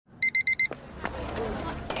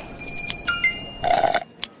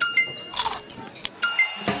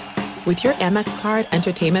With your Amex card,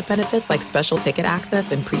 entertainment benefits like special ticket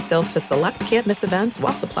access and pre-sales to select can't-miss events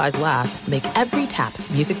while supplies last make every tap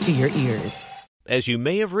music to your ears. As you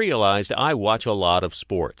may have realized, I watch a lot of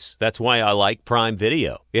sports. That's why I like Prime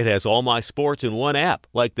Video. It has all my sports in one app,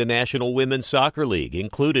 like the National Women's Soccer League,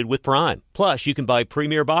 included with Prime. Plus, you can buy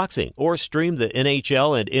Premier Boxing or stream the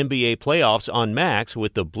NHL and NBA playoffs on Max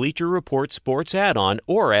with the Bleacher Report Sports add-on,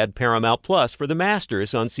 or add Paramount Plus for the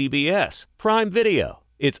Masters on CBS. Prime Video.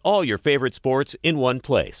 It's all your favorite sports in one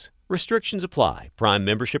place. Restrictions apply. Prime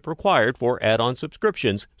membership required for add-on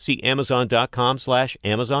subscriptions. See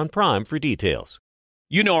Amazon.com/Amazon Prime for details.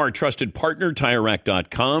 You know our trusted partner,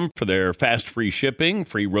 TireRack.com, for their fast, free shipping,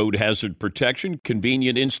 free road hazard protection,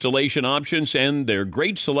 convenient installation options, and their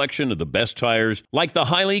great selection of the best tires, like the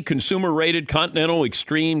highly consumer-rated Continental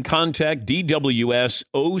Extreme Contact DWS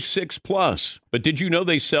 06+. But did you know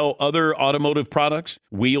they sell other automotive products?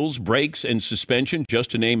 Wheels, brakes, and suspension,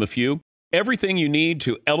 just to name a few. Everything you need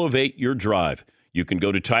to elevate your drive. You can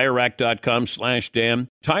go to TireRack.com/Dan.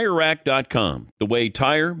 TireRack.com, the way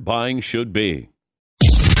tire buying should be.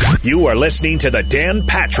 You are listening to the Dan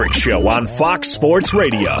Patrick Show on Fox Sports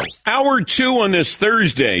Radio. Hour 2 on this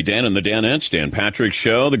Thursday. Dan and the Danettes, Dan Patrick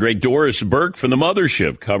Show. The great Doris Burke from the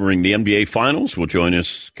Mothership covering the NBA Finals will join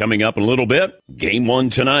us coming up in a little bit. Game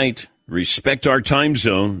 1 tonight. Respect our time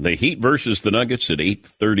zone. The Heat versus the Nuggets at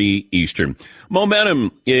 8:30 Eastern.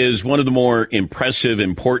 Momentum is one of the more impressive,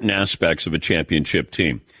 important aspects of a championship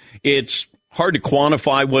team. It's hard to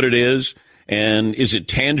quantify what it is, and is it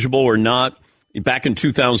tangible or not? Back in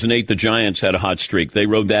 2008, the Giants had a hot streak. They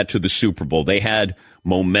rode that to the Super Bowl. They had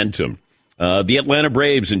momentum. The Atlanta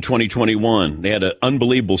Braves in 2021, they had an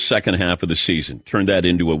unbelievable second half of the season, turned that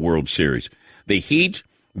into a World Series. The Heat,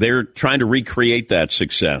 they're trying to recreate that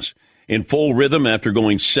success. In full rhythm after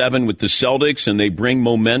going 7 with the Celtics, and they bring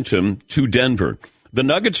momentum to Denver. The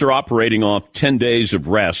Nuggets are operating off 10 days of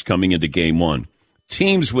rest coming into Game 1.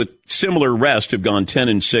 Teams with similar rest have gone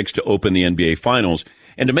 10-6 to open the NBA Finals.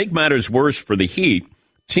 And to make matters worse for the Heat,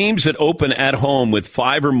 teams that open at home with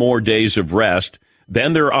 5 or more days of rest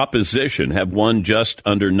than their opposition have won just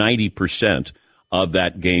under 90% of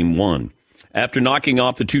that Game 1. After knocking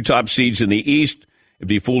off the 2 top seeds in the East, it'd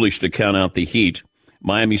be foolish to count out the Heat.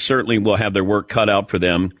 Miami certainly will have their work cut out for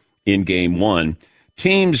them in Game 1.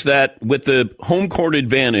 Teams that, with the home court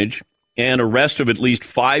advantage and a rest of at least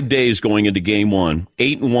 5 days going into Game 1,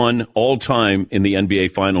 8-1 all-time in the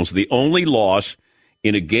NBA Finals. The only loss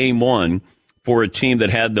in a Game 1 for a team that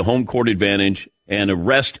had the home court advantage and a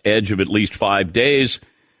rest edge of at least 5 days,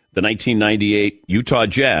 the 1998 Utah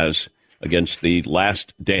Jazz against the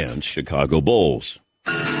Last Dance Chicago Bulls.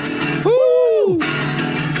 Woo!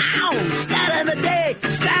 Ow! Stat of the day!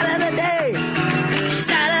 Stat of the day!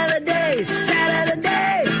 Stat of the day! Stat of the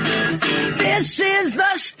day! This is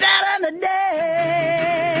the stat of the day!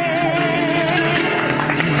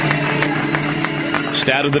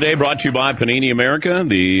 Stat of the day brought to you by Panini America,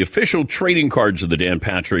 the official trading cards of the Dan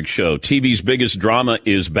Patrick Show. TV's biggest drama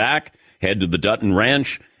is back. Head to the Dutton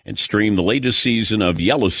Ranch and stream the latest season of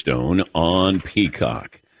Yellowstone on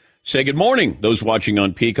Peacock. Say good morning. Those watching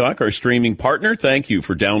on Peacock, our streaming partner, thank you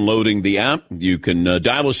for downloading the app. You can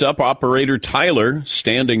dial us up. Operator Tyler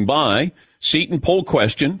standing by. Seat and poll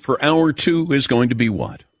question for hour 2 is going to be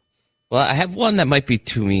what? Well, I have one that might be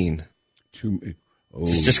too mean. Oh.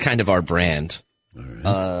 It's just kind of our brand. All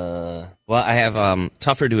right. Well, I have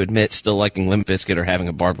tougher to admit still liking Limp Bizkit or having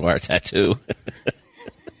a barbed wire tattoo.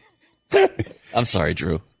 I'm sorry,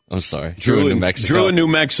 Drew. I'm sorry. Drew in New Mexico. Drew in New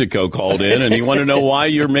Mexico called in, and he wanted to know why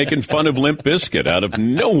you're making fun of Limp Bizkit out of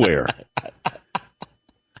nowhere.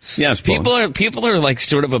 Yes, Paul. People are like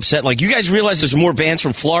sort of upset. Like, you guys realize there's more bands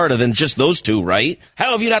from Florida than just those two, right?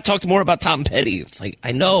 How have you not talked more about Tom Petty? It's like,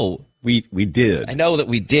 I know. We did. I know that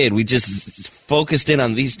we did. We just focused in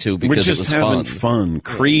on these two because We're just it was having fun.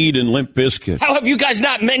 Creed and Limp Bizkit. How have you guys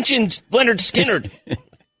not mentioned Leonard Skinner?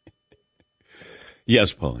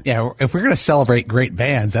 Yes, Paul. Yeah, if we're going to celebrate great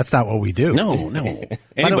bands, that's not what we do. No.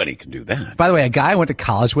 Anybody can do that. By the way, a guy I went to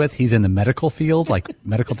college with, he's in the medical field, like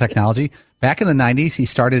medical technology. Back in the 90s, he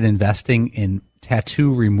started investing in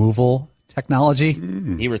tattoo removal technology.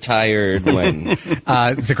 He retired when...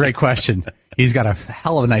 It's a great question. He's got a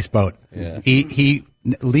hell of a nice boat. Yeah. He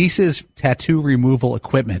leases tattoo removal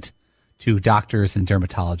equipment to doctors and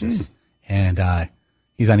dermatologists. And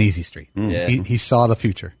he's on Easy Street. Yeah. He saw the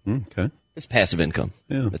future. Okay. It's passive income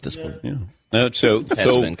at this point. Yeah.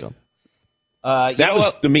 Passive income. That was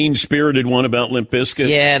the mean-spirited one about Limp Bizkit?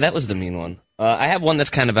 Yeah, that was the mean one. I have one that's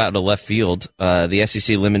kind of out of left field. The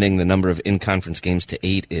SEC limiting the number of in-conference games to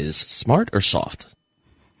 8 is smart or soft?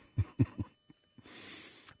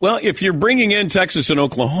 Well, if you're bringing in Texas and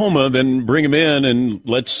Oklahoma, then bring them in and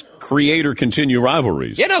let's create or continue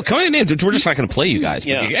rivalries. Yeah, no, come in. We're just not going to play you guys.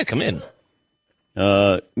 Yeah, come in.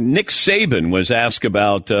 Nick Saban was asked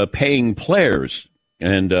about paying players,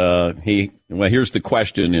 and here's the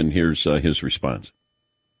question, and here's his response.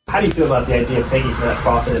 How do you feel about the idea of taking some of that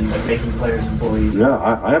profit and making players employees? Yeah,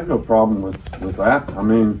 I have no problem with that. I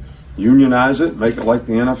mean, unionize it, make it like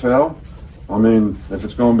the NFL. I mean, if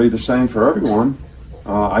it's going to be the same for everyone,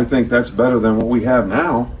 I think that's better than what we have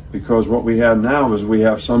now, because what we have now is we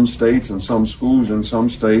have some states and some schools in some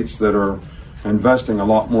states that are investing a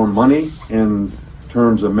lot more money in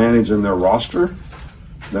terms of managing their roster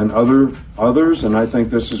than others, and I think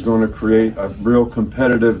this is going to create a real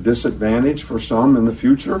competitive disadvantage for some in the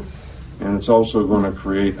future, and it's also going to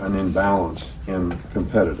create an imbalance in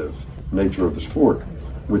competitive nature of the sport,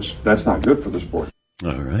 which that's not good for the sport.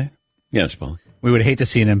 All right. Yes, Paul. We would hate to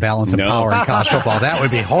see an imbalance of power in college football. That would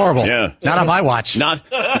be horrible. Yeah. Not on my watch.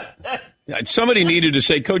 Somebody needed to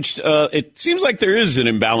say, Coach, it seems like there is an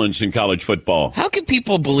imbalance in college football. How can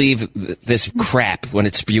people believe this crap when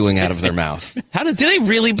it's spewing out of their mouth? Do they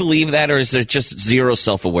really believe that, or is there just zero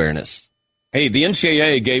self-awareness? Hey, the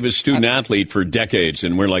NCAA gave us student athlete for decades,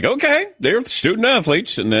 and we're like, okay, they're student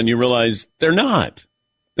athletes, and then you realize they're not.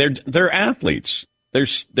 They're athletes.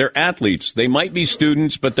 They're athletes. They might be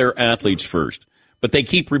students, but they're athletes first. But they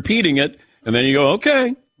keep repeating it, and then you go,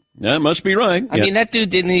 okay, that must be right. I mean, that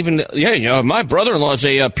dude didn't even, my brother-in-law's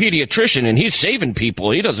a pediatrician, and he's saving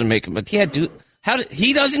people. He doesn't make them. But yeah, dude,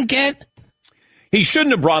 he doesn't get? He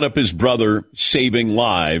shouldn't have brought up his brother saving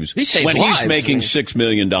lives he's making $6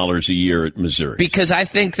 million a year at Missouri. Because I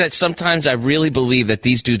think that sometimes I really believe that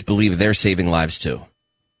these dudes believe they're saving lives too.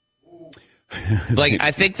 Like,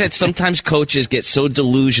 I think that sometimes coaches get so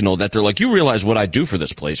delusional that they're like, you realize what I do for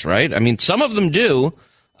this place, right? I mean, some of them do.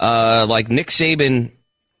 Like Nick Saban,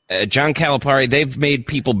 John Calipari, they've made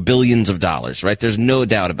people billions of dollars, right? There's no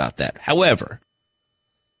doubt about that. However,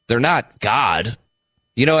 they're not God.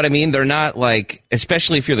 You know what I mean? They're not like,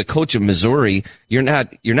 especially if you're the coach of Missouri, you're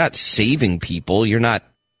not saving people.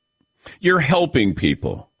 You're helping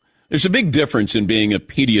people. There's a big difference in being a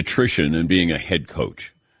pediatrician and being a head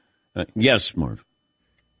coach. Yes, Marv.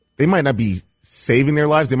 They might not be saving their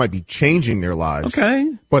lives. They might be changing their lives. Okay.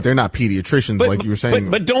 But they're not pediatricians like you were saying.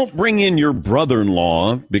 But don't bring in your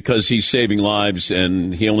brother-in-law because he's saving lives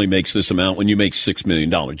and he only makes this amount when you make $6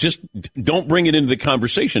 million. Just don't bring it into the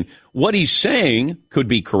conversation. What he's saying could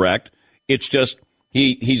be correct. It's just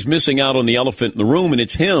he's missing out on the elephant in the room, and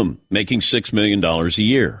it's him making $6 million a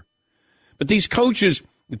year. But these coaches,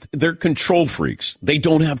 they're control freaks. They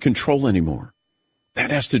don't have control anymore. That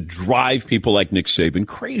has to drive people like Nick Saban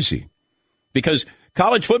crazy. Because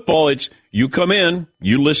college football, it's you come in,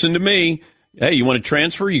 you listen to me. Hey, you want to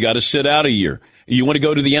transfer? You got to sit out a year. You want to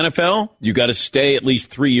go to the NFL? You got to stay at least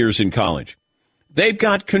 3 years in college. They've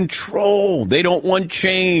got control. They don't want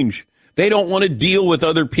change. They don't want to deal with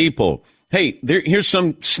other people. Hey, here's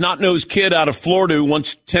some snot-nosed kid out of Florida who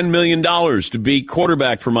wants $10 million to be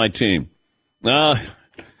quarterback for my team. All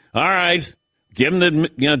right, give him the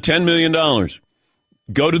 $10 million.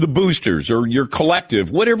 Go to the boosters or your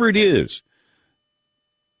collective, whatever it is.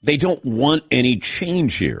 They don't want any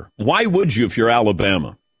change here. Why would you if you're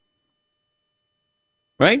Alabama?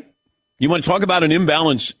 Right? You want to talk about an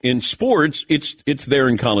imbalance in sports, it's there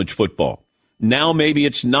in college football. Now maybe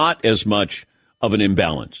it's not as much of an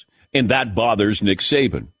imbalance, and that bothers Nick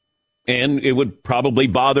Saban. And it would probably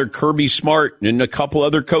bother Kirby Smart and a couple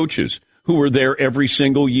other coaches who were there every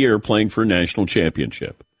single year playing for a national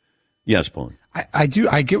championship. Yes, Paul. I do.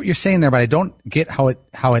 I get what you're saying there, but I don't get how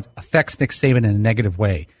it affects Nick Saban in a negative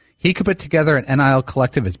way. He could put together an NIL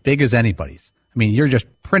collective as big as anybody's. I mean, you're just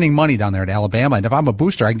printing money down there at Alabama, and if I'm a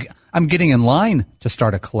booster, I'm getting in line to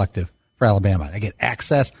start a collective for Alabama. I get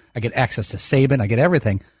access. I get access to Saban. I get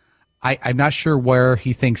everything. I'm not sure where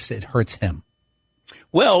he thinks it hurts him.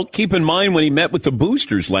 Well, keep in mind when he met with the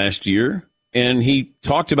boosters last year, and he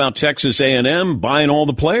talked about Texas A&M buying all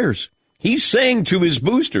the players. He's saying to his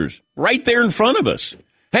boosters right there in front of us,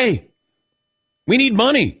 hey, we need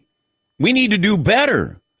money. We need to do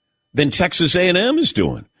better than Texas A&M is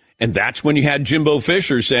doing. And that's when you had Jimbo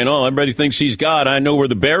Fisher saying, oh, everybody thinks he's God. I know where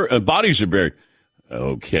the bodies are buried.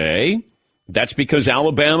 Okay. That's because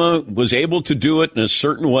Alabama was able to do it in a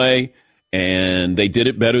certain way, and they did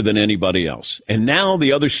it better than anybody else. And now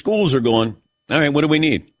the other schools are going, all right, what do we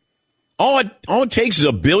need? All it takes is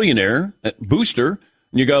a billionaire booster.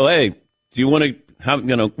 And you go, hey, do you want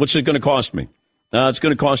to, what's it going to cost me? It's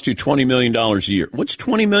going to cost you $20 million a year. What's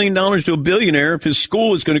 $20 million to a billionaire if his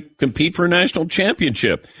school is going to compete for a national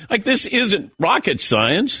championship? Like, this isn't rocket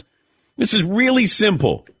science. This is really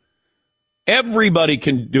simple. Everybody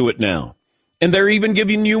can do it now. And they're even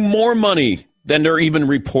giving you more money than they're even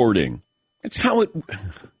reporting. That's how it...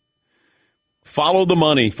 Follow the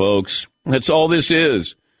money, folks. That's all this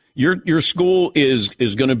is. Your school is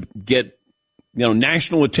going to get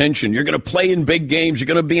national attention. You're going to play in big games. You're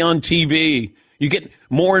going to be on TV. You get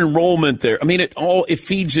more enrollment there. I mean, it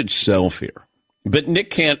feeds itself here. But Nick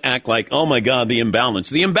can't act like, oh, my God, the imbalance.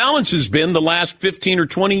 The imbalance has been the last 15 or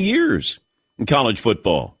 20 years in college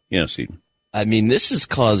football. Yes, Eden. I mean, this is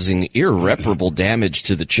causing irreparable damage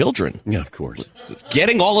to the children. Yeah, of course.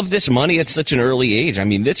 Getting all of this money at such an early age. I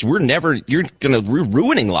mean, you're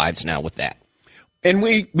ruining lives now with that. And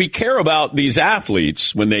we care about these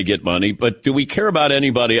athletes when they get money, but do we care about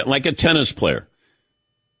anybody like a tennis player?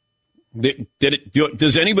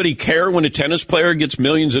 Does anybody care when a tennis player gets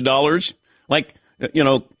millions of dollars? Like,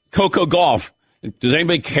 Coco Gauff. Does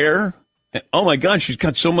anybody care? Oh my God, she's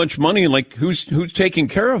got so much money. Like, who's taking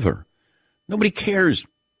care of her? Nobody cares.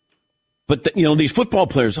 But, these football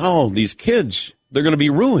players, these kids, they're going to be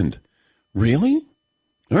ruined. Really?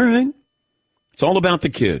 All right. It's all about the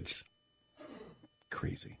kids.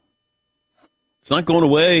 Crazy. It's not going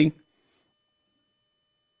away.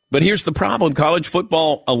 But here's the problem. College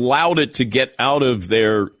football allowed it to get out of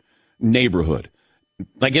their neighborhood.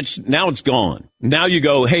 Like now it's gone. Now you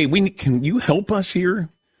go, hey, can you help us here?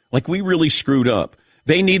 Like we really screwed up.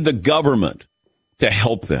 They need the government to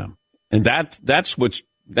help them. And that's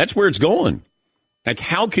where it's going. Like,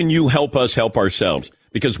 how can you help us help ourselves?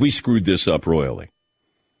 Because we screwed this up royally.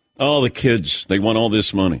 Oh, the kids, they want all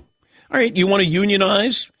this money. All right, you want to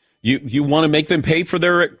unionize? You want to make them pay for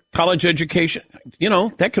their college education?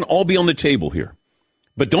 That can all be on the table here.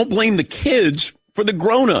 But don't blame the kids for the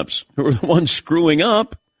grown-ups who are the ones screwing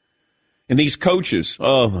up. And these coaches,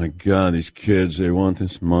 oh, my God, these kids, they want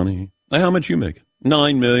this money. How much you make?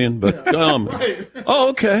 $9 million, but oh,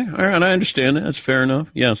 okay. All right, I understand that. That's fair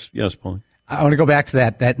enough. Yes, Paul. I want to go back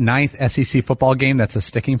to that ninth SEC football game. That's a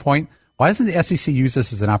sticking point. Why doesn't the SEC use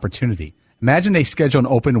this as an opportunity? Imagine they schedule an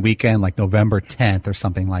open weekend like November 10th or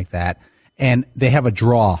something like that, and they have a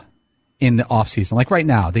draw in the offseason. Like right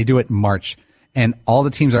now, they do it in March, and all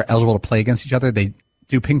the teams are eligible to play against each other. They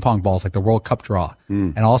do ping pong balls like the World Cup draw.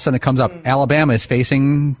 And all of a sudden it comes up, Alabama is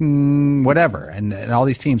facing whatever, and all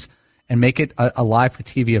these teams, and make it a live for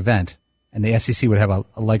TV event. And the SEC would have a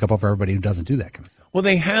leg up over everybody who doesn't do that kind of stuff. Well,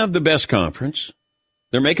 they have the best conference.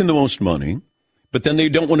 They're making the most money, but then they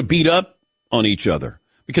don't want to beat up on each other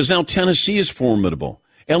because now Tennessee is formidable.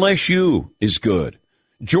 LSU is good.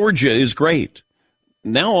 Georgia is great.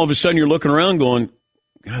 Now all of a sudden you're looking around going,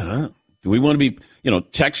 God, do we want to be,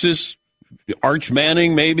 Texas, Arch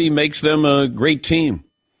Manning maybe makes them a great team.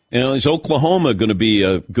 Is Oklahoma going to be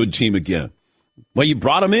a good team again? Well, you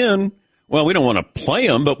brought them in. Well, we don't want to play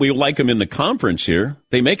them, but we like them in the conference here.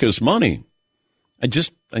 They make us money.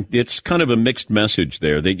 It's kind of a mixed message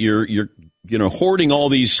there that you're hoarding all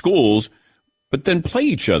these schools, but then play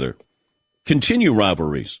each other, continue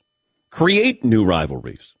rivalries, create new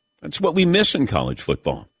rivalries. That's what we miss in college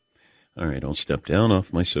football. All right, I'll step down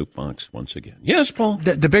off my soapbox once again. Yes, Paul.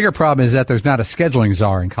 The bigger problem is that there's not a scheduling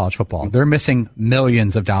czar in college football. They're missing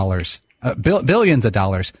millions of dollars, billions of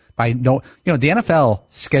dollars by the NFL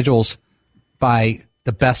schedules by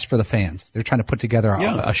the best for the fans. They're trying to put together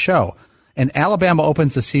a show. And Alabama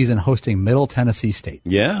opens the season hosting Middle Tennessee State.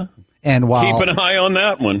 Yeah. And keep an eye on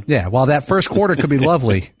that one. Yeah, while that first quarter could be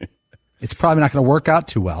lovely, it's probably not going to work out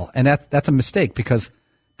too well. And that's a mistake because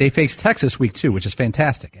they face Texas week 2, which is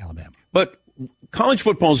fantastic, Alabama. But college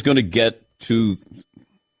football is going to get to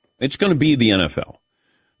 – it's going to be the NFL.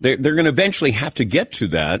 They're going to eventually have to get to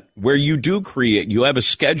that where you do create – you have a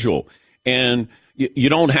schedule, and you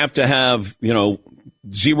don't have to have, 0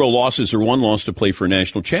 losses or 1 loss to play for a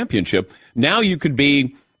national championship. Now you could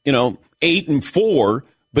be, 8-4,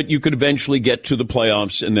 but you could eventually get to the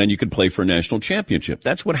playoffs, and then you could play for a national championship.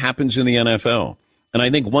 That's what happens in the NFL. And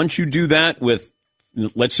I think once you do that with,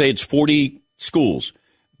 let's say it's 40 schools,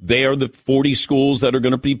 they are the 40 schools that are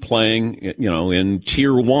going to be playing, in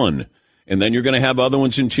Tier 1. And then you're going to have other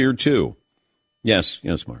ones in Tier 2. Yes,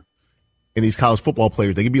 Mark. And these college football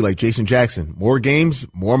players, they could be like Jason Jackson. More games,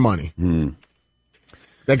 more money.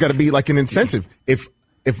 That got to be like an incentive. If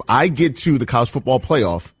I get to the college football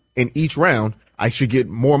playoff in each round, I should get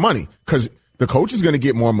more money because the coach is going to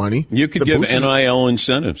get more money. You could give NIL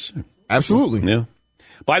incentives. Absolutely. Yeah.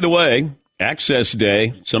 By the way, Access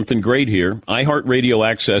Day, something great here. iHeartRadio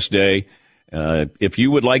Access Day. If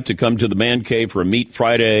you would like to come to the Man Cave for a Meet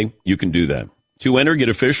Friday, you can do that. To enter, get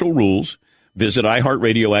official rules. Visit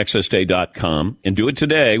iHeartRadioAccessDay.com and do it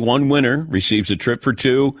today. One winner receives a trip for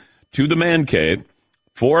 2 to the Man Cave.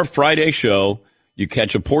 for a Friday show. You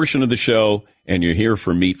catch a portion of the show, and you're here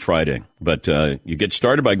for Meet Friday. But you get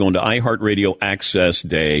started by going to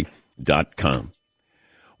iHeartRadioAccessDay.com.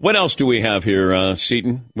 What else do we have here,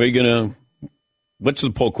 Seton? What's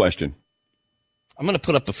the poll question? I'm going to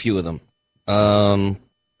put up a few of them. You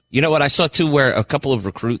know what? I saw, too, where a couple of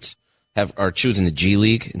recruits are choosing the G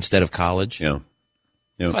League instead of college. Yeah.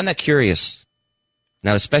 I find that curious.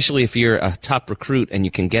 Now, especially if you're a top recruit and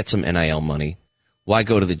you can get some NIL money, why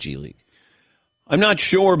go to the G League? I'm not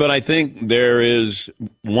sure, but I think there is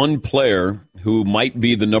one player who might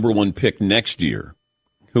be the number one pick next year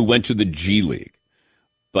who went to the G League.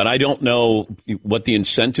 But I don't know what the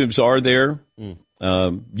incentives are there.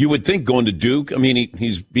 You would think going to Duke, I mean,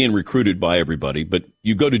 he's being recruited by everybody, but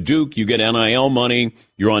you go to Duke, you get NIL money,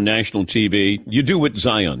 you're on national TV, you do what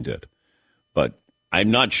Zion did. But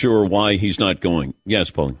I'm not sure why he's not going. Yes,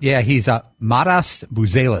 Paul. Yeah, he's Matas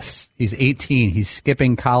Buzelis. He's 18. He's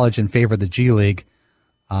skipping college in favor of the G League.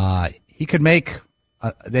 He could make,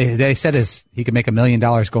 they said he could make $1 million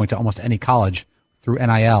going to almost any college through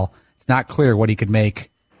NIL. It's not clear what he could make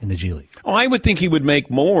in the G League. Oh, I would think he would make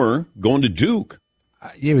more going to Duke.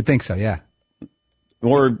 You would think so, yeah.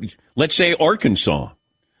 Or let's say Arkansas.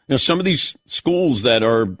 Some of these schools that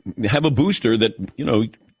have a booster that,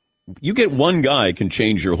 you get one guy can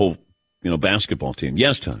change your whole, basketball team.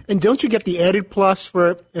 Yes, Tom. And don't you get the added plus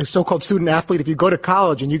for a so-called student athlete? If you go to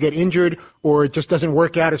college and you get injured or it just doesn't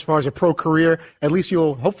work out as far as a pro career, at least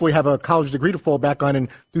you'll hopefully have a college degree to fall back on and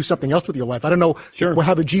do something else with your life. I don't know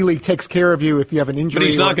how the G League takes care of you if you have an injury. But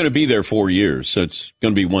he's not going to be there 4 years, so it's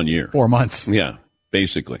going to be 1 year. 4 months. Yeah,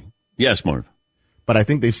 basically. Yes, Marv. But I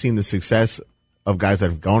think they've seen the success of guys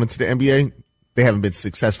that have gone into the NBA. They haven't been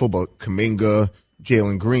successful, but Kuminga,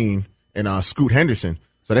 Jalen Green, and Scoot Henderson.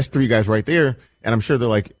 So that's 3 guys right there. And I'm sure they're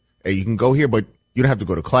like, hey, you can go here, but you don't have to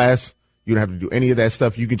go to class. You don't have to do any of that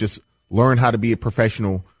stuff. You can just learn how to be a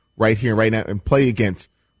professional right here, right now, and play against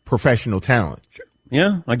professional talent. Sure.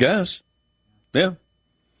 Yeah, I guess. Yeah.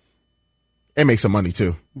 And make some money,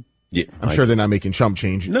 too. Yeah, I'm sure they're not making chump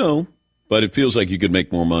change. No, but it feels like you could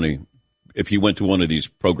make more money if you went to one of these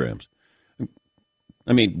programs.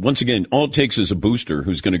 I mean, once again, all it takes is a booster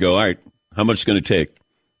who's going to go, all right, how much is it going to take?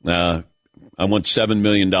 I want $7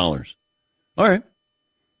 million. All right.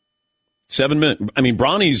 $7 million. I mean,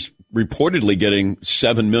 Bronny's reportedly getting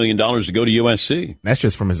 $7 million to go to USC. That's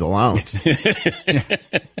just from his allowance.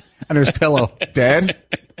 Under his pillow. Dad?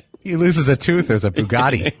 He loses a tooth, there's a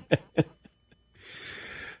Bugatti.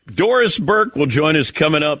 Doris Burke will join us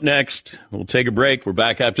coming up next. We'll take a break. We're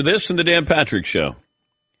back after this in the Dan Patrick Show.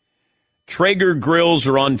 Traeger grills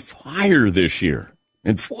are on fire this year.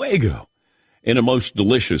 And fuego. In a most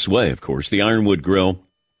delicious way, of course. The Ironwood Grill.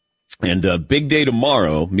 And big day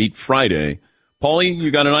tomorrow, Meet Friday. Paulie,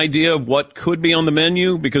 you got an idea of what could be on the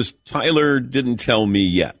menu? Because Tyler didn't tell me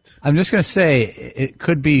yet. I'm just going to say it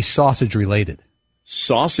could be sausage related.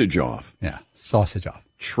 Sausage off. Yeah, sausage off.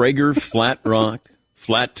 Traeger Flat Rock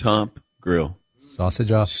Flat Top Grill.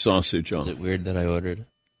 Sausage off. Sausage off. Is it weird that I ordered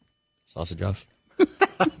sausage off?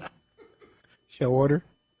 Show order.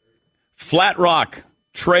 Flat Rock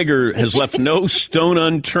Traeger has left no stone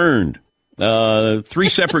unturned. 3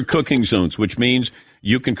 separate cooking zones, which means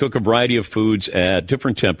you can cook a variety of foods at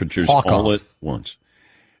different temperatures all at once.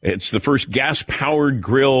 It's the first gas-powered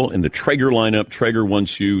grill in the Traeger lineup. Traeger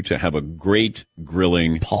wants you to have a great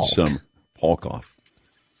grilling summer. Polk off.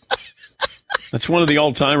 That's one of the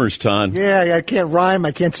all-timers, Todd. Yeah, I can't rhyme.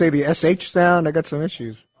 I can't say the SH sound. I got some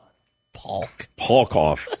issues. Polk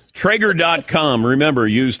off. Traeger.com. Remember,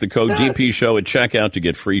 use the code DPShow at checkout to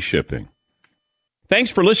get free shipping.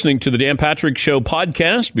 Thanks for listening to the Dan Patrick Show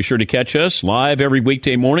podcast. Be sure to catch us live every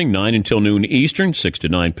weekday morning, 9 until noon Eastern, 6 to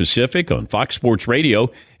 9 Pacific on Fox Sports Radio.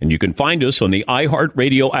 And you can find us on the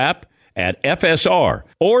iHeartRadio app at FSR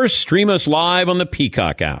or stream us live on the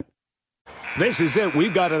Peacock app. This is it.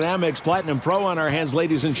 We've got an Amex Platinum Pro on our hands,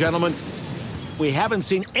 ladies and gentlemen. We haven't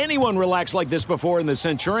seen anyone relax like this before in the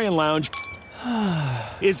Centurion Lounge.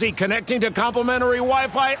 Is he connecting to complimentary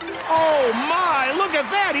Wi-Fi? Oh, my. Look at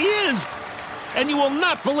that. He is. And you will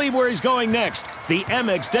not believe where he's going next. The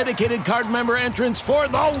Amex dedicated card member entrance for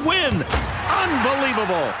the win.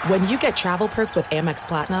 Unbelievable. When you get travel perks with Amex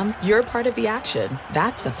Platinum, you're part of the action.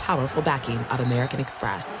 That's the powerful backing of American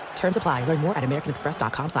Express. Terms apply. Learn more at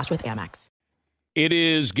americanexpress.com/withAmex. It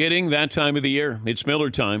is getting that time of the year. It's Miller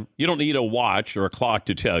time. You don't need a watch or a clock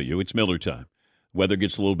to tell you. It's Miller time. Weather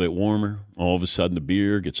gets a little bit warmer. All of a sudden, the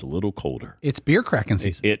beer gets a little colder. It's beer cracking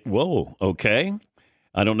season. Whoa, okay.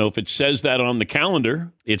 I don't know if it says that on the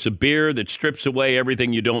calendar. It's a beer that strips away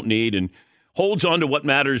everything you don't need. And holds on to what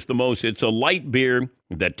matters the most. It's a light beer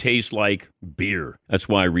that tastes like beer. That's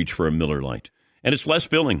why I reach for a Miller Lite. And it's less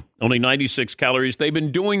filling, only 96 calories. They've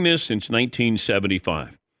been doing this since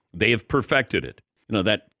 1975. They have perfected it. You know,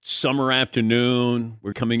 that summer afternoon,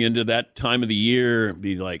 we're coming into that time of the year,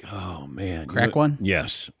 be like, oh, man. Crack one?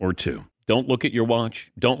 Yes, or two. Don't look at your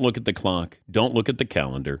watch. Don't look at the clock. Don't look at the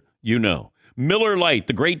calendar. You know. Miller Lite,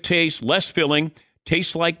 the great taste, less filling,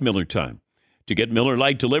 tastes like Miller time. To get Miller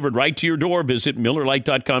Lite delivered right to your door, visit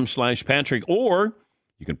MillerLite.com/Patrick, or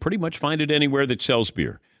you can pretty much find it anywhere that sells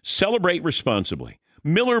beer. Celebrate responsibly.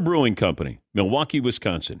 Miller Brewing Company, Milwaukee,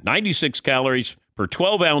 Wisconsin. 96 calories per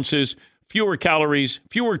 12 ounces, fewer calories,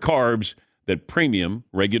 fewer carbs than premium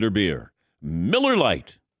regular beer. Miller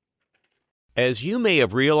Lite. As you may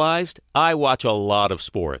have realized, I watch a lot of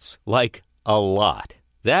sports, like a lot.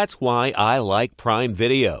 That's why I like Prime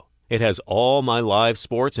Video. It has all my live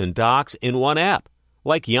sports and docs in one app,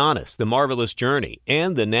 like Giannis, The Marvelous Journey,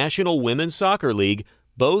 and the National Women's Soccer League,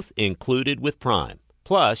 both included with Prime.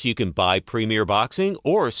 Plus, you can buy Premier Boxing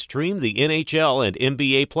or stream the NHL and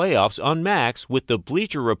NBA playoffs on Max with the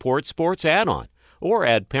Bleacher Report Sports add-on, or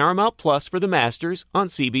add Paramount Plus for the Masters on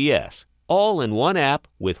CBS. All in one app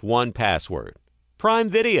with one password. Prime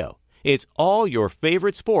Video. It's all your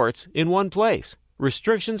favorite sports in one place.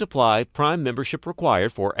 Restrictions apply. Prime membership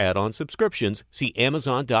required for add-on subscriptions. See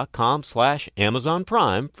Amazon.com/Amazon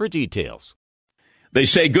Prime for details. They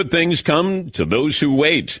say good things come to those who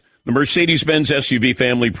wait. The Mercedes-Benz SUV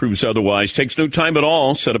family proves otherwise. Takes no time at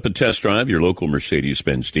all. Set up a test drive. Your local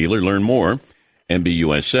Mercedes-Benz dealer. Learn more.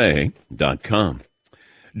 MBUSA.com.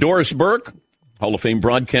 Doris Burke, Hall of Fame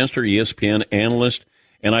broadcaster, ESPN analyst,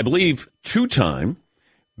 and I believe two-time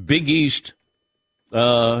Big East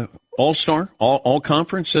All-Star,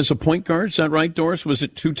 all-conference as a point guard. Is that right, Doris? Was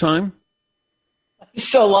it two-time?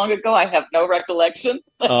 So long ago, I have no recollection.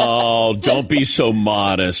 Oh, don't be so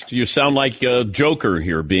modest. You sound like a joker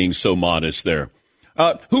here being so modest there.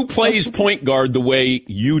 Who plays point guard the way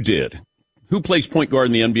you did? Who plays point guard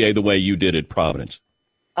in the NBA the way you did at Providence?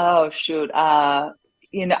 Oh, shoot. I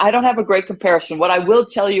don't have a great comparison. What I will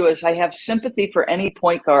tell you is I have sympathy for any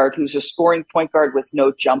point guard who's a scoring point guard with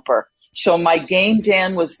no jumper. So my game,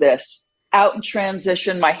 Dan, was this. Out in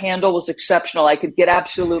transition, my handle was exceptional. I could get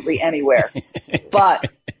absolutely anywhere. But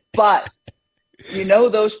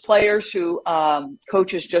those players who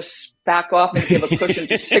coaches just back off and give a cushion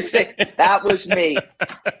to 6'8"? That was me.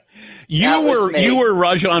 You were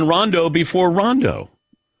Rajon Rondo before Rondo.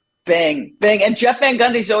 Bang, bang. And Jeff Van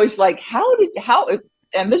Gundy's always like,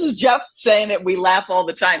 and this is Jeff saying it, we laugh all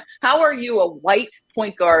the time. How are you a white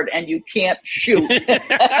point guard and you can't shoot?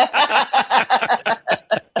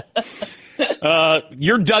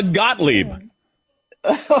 You're Doug Gottlieb.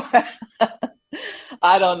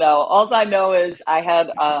 I don't know. All I know is I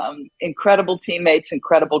had incredible teammates,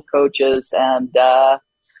 incredible coaches. And,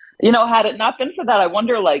 had it not been for that, I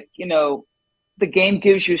wonder, the game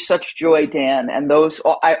gives you such joy, Dan. And those,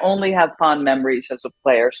 I only have fond memories as a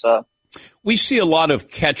player. So we see a lot of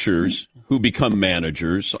catchers who become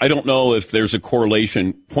managers. I don't know if there's a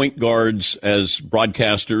correlation, point guards as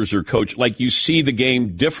broadcasters or coach, like you see the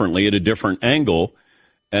game differently at a different angle,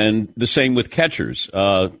 and the same with catchers.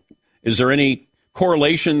 Is there any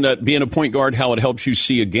correlation that being a point guard, how it helps you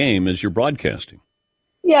see a game as you're broadcasting?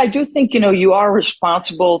 Yeah, I do think, you are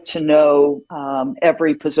responsible to know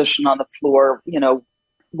every position on the floor,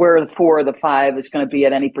 where the 4 or the 5 is going to be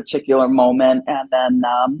at any particular moment. And then,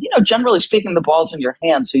 generally speaking, the ball's in your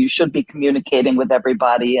hands, so you should be communicating with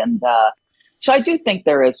everybody. And so I do think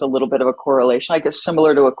there is a little bit of a correlation, I guess,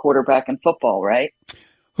 similar to a quarterback in football, right?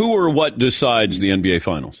 Who or what decides the NBA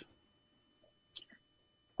Finals?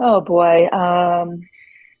 Oh, boy.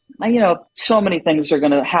 So many things are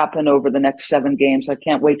going to happen over the next 7 games. I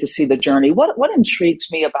can't wait to see the journey. What intrigues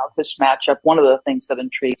me about this matchup, one of the things that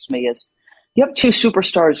intrigues me is you have 2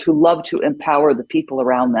 superstars who love to empower the people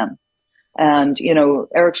around them. And,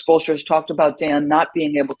 Eric Spoelstra has talked about, Dan, not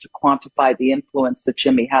being able to quantify the influence that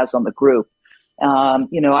Jimmy has on the group.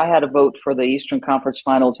 I had a vote for the Eastern Conference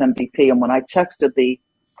Finals MVP. And when I texted the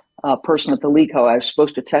person at the league who I was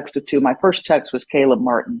supposed to text it to, my first text was Caleb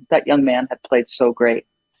Martin. That young man had played so great.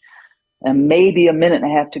 And maybe a minute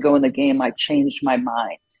and a half to go in the game, I changed my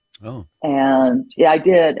mind. Oh. And yeah, I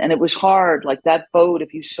did. And it was hard. Like that vote,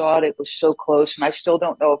 if you saw it, it was so close. And I still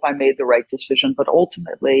don't know if I made the right decision. But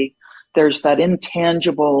ultimately, there's that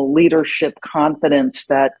intangible leadership confidence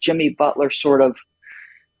that Jimmy Butler sort of,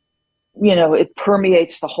 it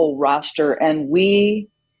permeates the whole roster. And we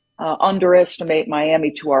underestimate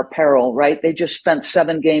Miami to our peril, right? They just spent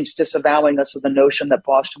 7 games disavowing us of the notion that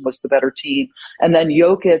Boston was the better team. And then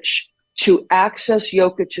Jokic to access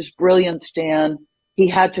Jokic's brilliance, Dan, he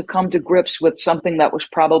had to come to grips with something that was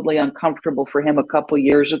probably uncomfortable for him a couple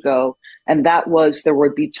years ago. And that was there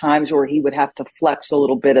would be times where he would have to flex a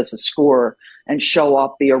little bit as a scorer and show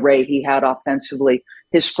off the array he had offensively.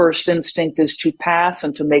 His first instinct is to pass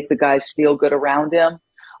and to make the guys feel good around him.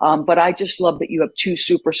 But I just love that you have two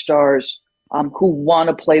superstars who want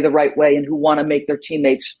to play the right way and who want to make their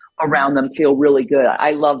teammates around them feel really good.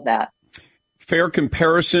 I love that. Fair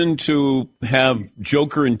comparison to have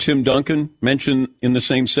Joker and Tim Duncan mentioned in the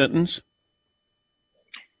same sentence?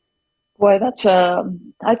 Boy,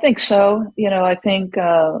 I think so. I think,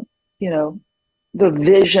 the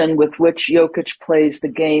vision with which Jokic plays the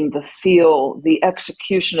game, the feel, the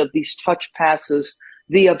execution of these touch passes,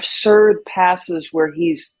 the absurd passes where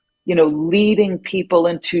he's, leading people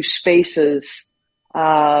into spaces,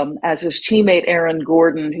 as his teammate Aaron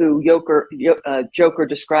Gordon, who Joker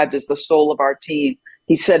described as the soul of our team,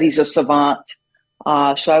 he said he's a savant.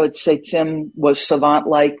 So I would say Tim was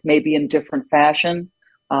savant-like, maybe in different fashion,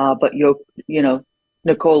 but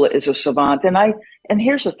Nikola is a savant. And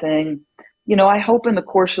here's the thing, I hope in the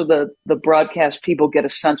course of the broadcast people get a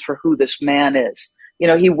sense for who this man is.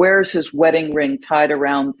 He wears his wedding ring tied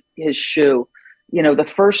around his shoe. The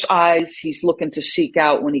first eyes he's looking to seek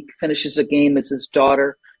out when he finishes a game is his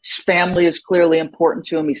daughter. His family is clearly important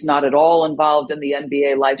to him. He's not at all involved in the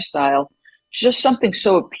NBA lifestyle. It's just something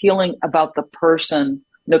so appealing about the person,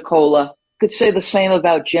 Nikola. Could say the same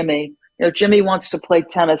about Jimmy. Jimmy wants to play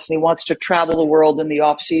tennis and he wants to travel the world in the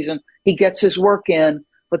off season. He gets his work in,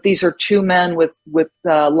 but these are two men with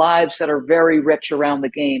lives that are very rich around the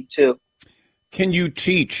game too. Can you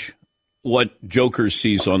teach what Joker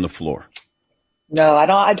sees on the floor? No,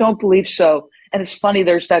 I don't believe so. And it's funny,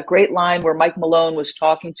 there's that great line where Mike Malone was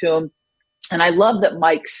talking to him. And I love that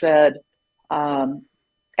Mike said,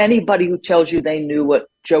 anybody who tells you they knew what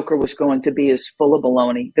Joker was going to be is full of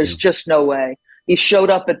baloney. There's just no way. He showed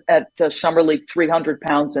up at Summer League 300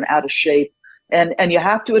 pounds and out of shape. And you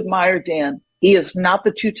have to admire Dan. He is not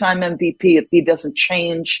the two-time MVP if he doesn't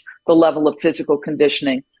change the level of physical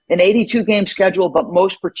conditioning. An 82-game schedule, but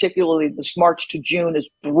most particularly this March to June is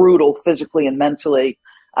brutal physically and mentally.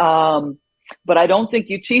 But I don't think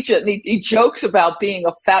you teach it. And he jokes about being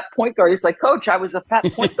a fat point guard. He's like, Coach, I was a fat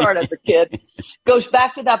point guard as a kid. Goes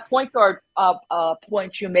back to that point guard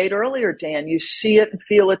point you made earlier, Dan. You see it and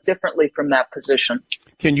feel it differently from that position.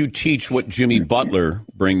 Can you teach what Jimmy Butler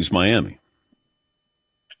brings Miami?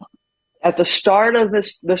 At the start of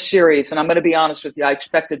the series, and I'm going to be honest with you, I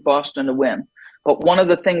expected Boston to win. But one of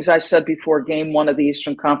the things I said before game one of the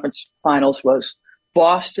Eastern Conference Finals was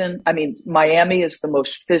Miami is the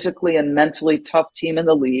most physically and mentally tough team in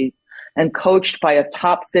the league and coached by a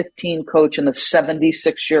top 15 coach in the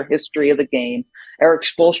 76-year history of the game. Eric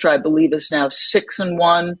Spoelstra, I believe, is now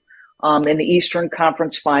 6-1 in the Eastern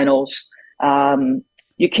Conference Finals.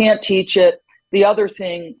 You can't teach it. The other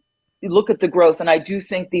thing, you look at the growth, and I do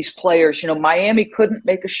think these players, Miami couldn't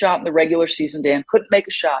make a shot in the regular season, Dan, couldn't make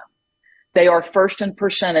a shot. They are first in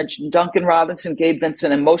percentage. Duncan Robinson, Gabe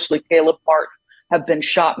Vincent, and mostly Caleb Martin have been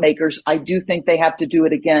shot makers. I do think they have to do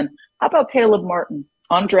it again. How about Caleb Martin?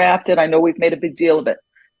 Undrafted. I know we've made a big deal of it.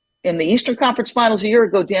 In the Eastern Conference Finals a year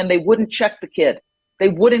ago, Dan, they wouldn't check the kid. They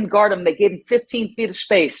wouldn't guard him. They gave him 15 feet of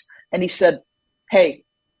space. And he said, hey,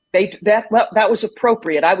 that was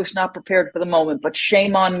appropriate. I was not prepared for the moment, but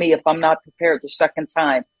shame on me if I'm not prepared the second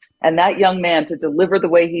time. And that young man to deliver the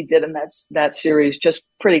way he did in that series, just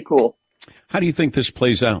pretty cool. How do you think this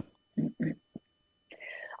plays out?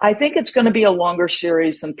 I think it's going to be a longer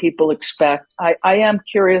series than people expect. I am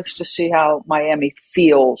curious to see how Miami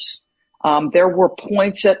feels. There were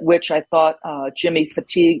points at which I thought Jimmy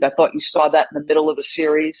fatigued. I thought you saw that in the middle of the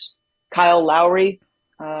series. Kyle Lowry,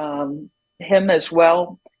 him as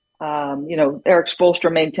well. Eric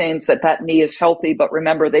Spoelstra maintains that knee is healthy, but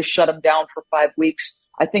remember, they shut him down for 5 weeks.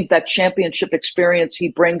 I think that championship experience he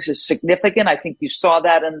brings is significant. I think you saw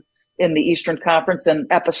that in the Eastern Conference and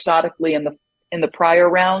episodically in the prior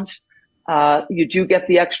rounds. You do get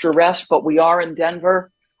the extra rest, but we are in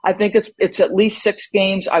Denver. I think it's at least 6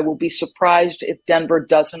 games. I will be surprised if Denver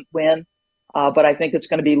doesn't win, but I think it's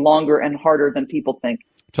going to be longer and harder than people think.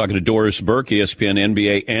 Talking to Doris Burke, ESPN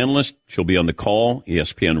NBA analyst. She'll be on the call,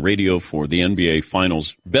 ESPN Radio, for the NBA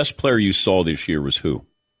Finals. Best player you saw this year was who?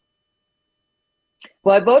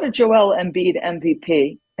 Well, I voted Joel Embiid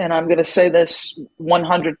MVP, and I'm going to say this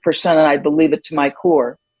 100%, and I believe it to my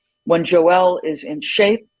core. When Joel is in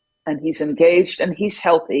shape and he's engaged and he's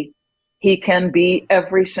healthy, he can be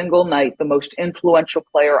every single night the most influential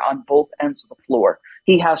player on both ends of the floor.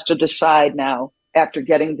 He has to decide now, after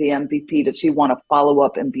getting the MVP, does he want to follow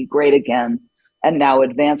up and be great again? and now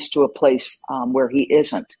advanced to a place where he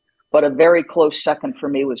isn't. But a very close second for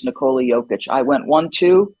me was Nikola Jokic. I went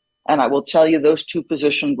 1-2, and I will tell you those two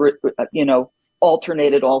positions,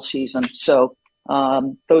 alternated all season. So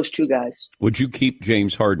those two guys. Would you keep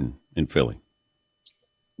James Harden in Philly?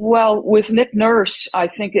 Well, with Nick Nurse, I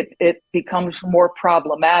think it becomes more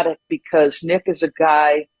problematic because Nick is a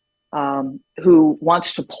guy who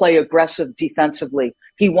wants to play aggressive defensively.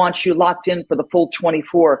 He wants you locked in for the full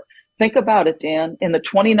 24. Think about it, Dan. In the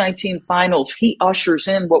 2019 finals, he ushers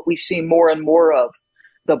in what we see more and more of.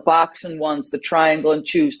 The box and ones, the triangle and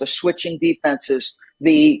twos, the switching defenses.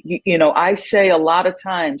 I say a lot of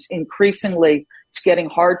times, increasingly, it's getting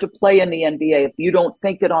hard to play in the NBA if you don't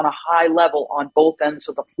think it on a high level on both ends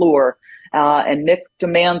of the floor. And Nick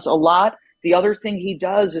demands a lot. The other thing he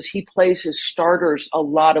does is he plays his starters a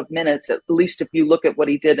lot of minutes, at least if you look at what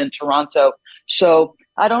he did in Toronto. So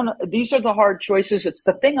these are the hard choices. It's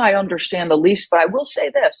the thing I understand the least, but I will say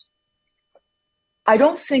this. I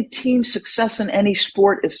don't think team success in any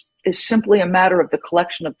sport is simply a matter of the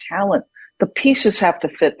collection of talent. The pieces have to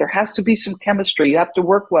fit. There has to be some chemistry. You have to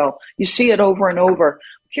work well. You see it over and over.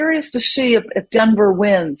 Curious to see if Denver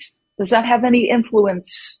wins. Does that have any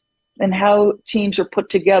influence in how teams are put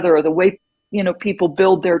together or the way, people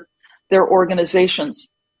build their organizations?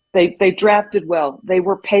 They drafted well. They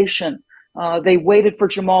were patient. They waited for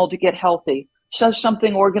Jamal to get healthy. Says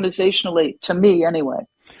something organizationally to me anyway.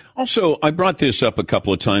 Also, I brought this up a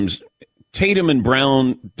couple of times. Tatum and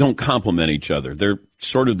Brown don't complement each other. They're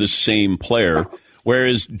sort of the same player,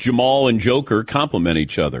 whereas Jamal and Joker complement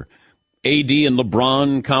each other. AD and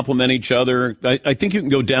LeBron complement each other. I think you can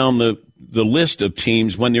go down the list of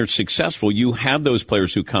teams when they're successful. You have those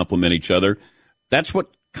players who complement each other. That's what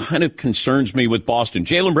kind of concerns me with Boston.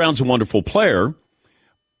 Jaylen Brown's a wonderful player,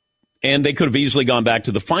 and they could have easily gone back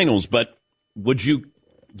to the finals, but would you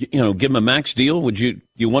give him a max deal? Would you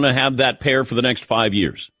want to have that pair for the next 5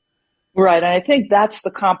 years? Right. And I think that's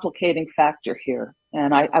the complicating factor here.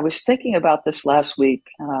 And I was thinking about this last week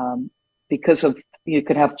because of you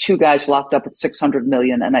could have two guys locked up at $600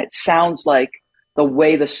 million. And it sounds like the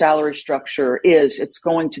way the salary structure is, it's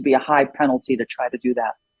going to be a high penalty to try to do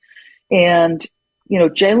that. And,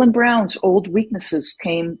 Jaylen Brown's old weaknesses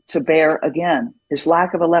came to bear again. His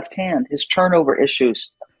lack of a left hand, his turnover issues,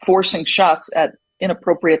 forcing shots at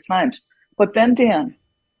inappropriate times. But then, Dan,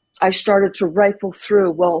 I started to rifle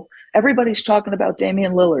through, well, everybody's talking about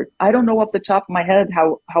Damian Lillard. I don't know off the top of my head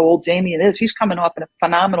how old Damian is. He's coming off in a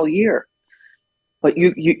phenomenal year. But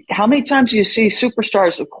how many times do you see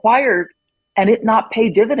superstars acquired and it not pay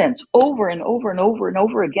dividends over and over and over and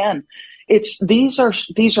over again? These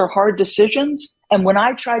are hard decisions. And when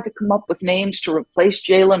I tried to come up with names to replace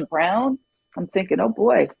Jaylen Brown, I'm thinking, oh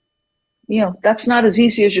boy, that's not as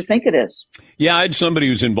easy as you think it is. Yeah, I had somebody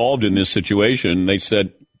who's involved in this situation. They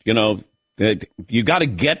said, you got to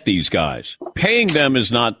get these guys. Paying them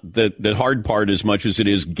is not the hard part as much as it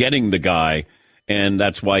is getting the guy. And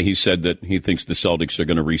that's why he said that he thinks the Celtics are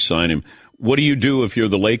going to re-sign him. What do you do if you're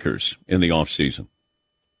the Lakers in the offseason?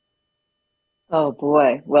 Oh,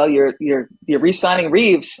 boy. Well, you're re-signing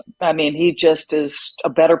Reeves. I mean, he just is a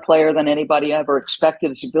better player than anybody ever expected.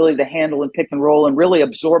 His ability to handle and pick and roll and really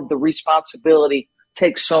absorb the responsibility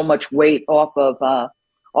takes so much weight off of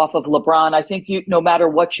LeBron. I think no matter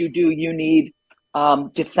what you do, you need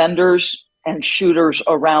defenders and shooters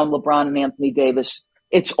around LeBron and Anthony Davis.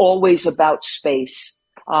 It's always about space.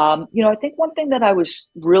 I think one thing that I was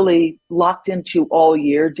really locked into all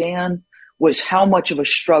year, Dan, was how much of a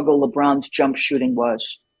struggle LeBron's jump shooting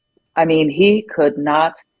was. I mean, he could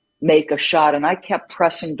not make a shot, and I kept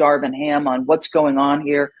pressing Darvin Ham on what's going on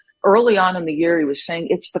here. Early on in the year, he was saying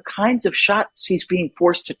it's the kinds of shots he's being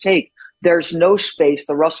forced to take. There's no space.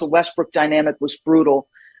 The Russell Westbrook dynamic was brutal.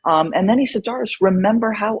 And then he said, Doris,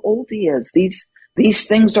 remember how old he is. These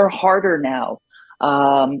things are harder now.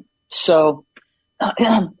 A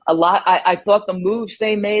lot. I thought the moves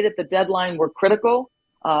they made at the deadline were critical.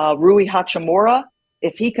 Rui Hachimura,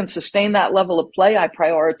 if he can sustain that level of play, I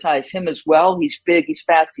prioritize him as well. He's big, he's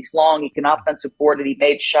fast, he's long, he can offensive board it, he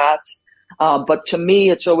made shots. But to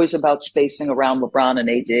me, it's always about spacing around LeBron and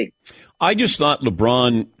AD. I just thought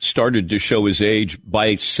LeBron started to show his age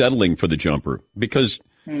by settling for the jumper because,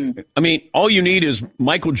 I mean, all you need is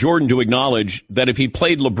Michael Jordan to acknowledge that if he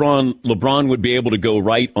played LeBron, LeBron would be able to go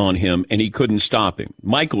right on him and he couldn't stop him.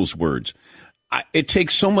 Michael's words. It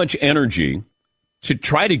takes so much energy to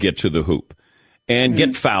try to get to the hoop and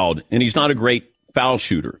get fouled, and he's not a great foul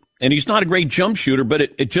shooter. And he's not a great jump shooter, but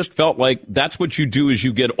it just felt like that's what you do as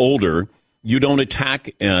you get older. You don't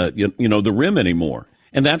attack the rim anymore.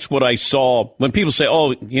 And that's what I saw when people say,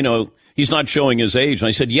 he's not showing his age. And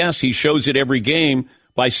I said, yes, he shows it every game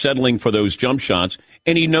by settling for those jump shots,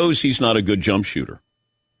 and he knows he's not a good jump shooter.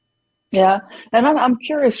 Yeah, and I'm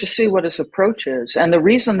curious to see what his approach is. And the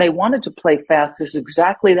reason they wanted to play fast is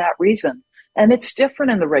exactly that reason. And it's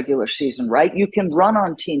different in the regular season, right? You can run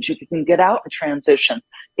on teams. You can get out in transition.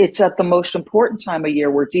 It's at the most important time of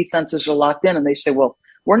year where defenses are locked in and they say, well,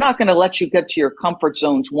 we're not going to let you get to your comfort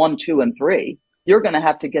zones 1, 2, and 3. You're going to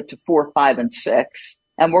have to get to 4, 5, and 6,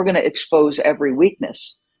 and we're going to expose every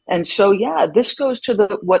weakness. And so, yeah, this goes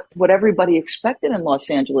to what everybody expected in Los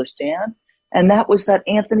Angeles, Dan. And that was that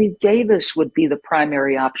Anthony Davis would be the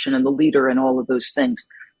primary option and the leader in all of those things.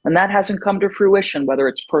 And that hasn't come to fruition, whether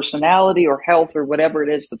it's personality or health or whatever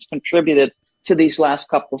it is that's contributed to these last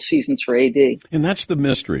couple of seasons for AD. And that's the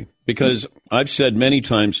mystery, because I've said many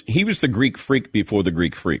times, he was the Greek freak before the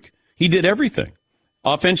Greek freak. He did everything.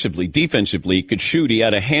 Offensively, defensively, he could shoot, he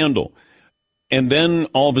had a handle. And then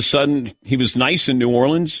all of a sudden, he was nice in New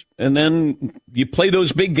Orleans. And then you play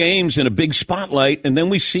those big games in a big spotlight, and then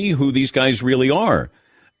we see who these guys really are.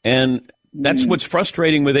 And that's what's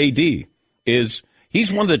frustrating with AD, is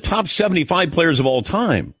he's one of the top 75 players of all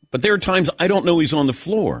time. But there are times I don't know he's on the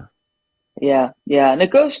floor. Yeah. And it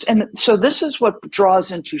goes, and so this is what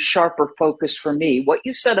draws into sharper focus for me. What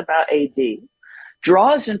you said about AD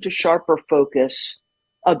draws into sharper focus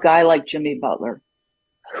a guy like Jimmy Butler,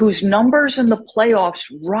 whose numbers in the playoffs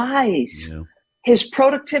rise. Yeah. His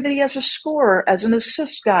productivity as a scorer, as an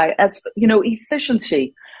assist guy, as,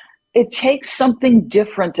 efficiency. It takes something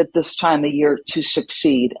different at this time of year to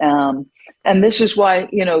succeed. And this is why,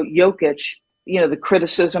 Jokic, the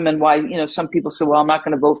criticism and why, some people say, well, I'm not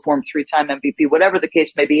going to vote for him 3-time MVP, whatever the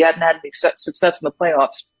case may be. He hadn't had any success in the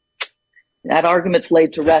playoffs. That argument's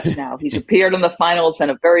laid to rest now. He's appeared in the finals and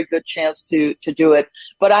a very good chance to do it.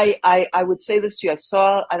 But I would say this to you.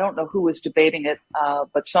 I don't know who was debating it,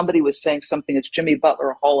 but somebody was saying something. It's Jimmy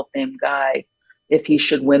Butler, a Hall of Fame guy, if he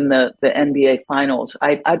should win the NBA finals.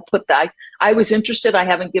 I'd put that. I was interested. I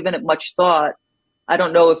haven't given it much thought. I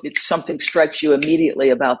don't know if it's something strikes you immediately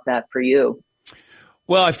about that for you.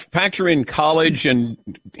 Well, I factor in college, and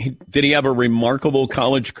did he have a remarkable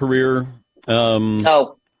college career?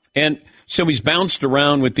 No. And so he's bounced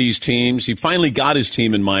around with these teams. He finally got his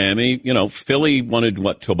team in Miami. Philly wanted,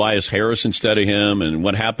 Tobias Harris instead of him, and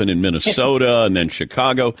what happened in Minnesota and then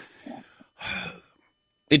Chicago.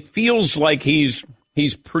 It feels like he's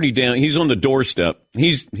pretty down. He's on the doorstep.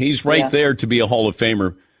 He's right there to be a Hall of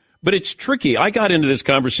Famer. But it's tricky. I got into this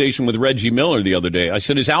conversation with Reggie Miller the other day. I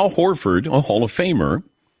said, is Al Horford a Hall of Famer?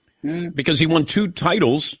 Because he won 2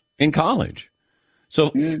 titles in college.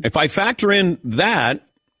 So if I factor in that,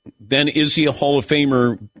 then is he a Hall of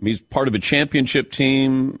Famer? He's part of a championship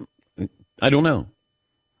team. I don't know.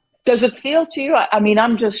 Does it feel to you? I mean,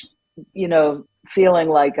 I'm just, feeling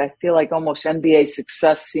like almost NBA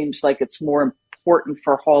success seems like it's more important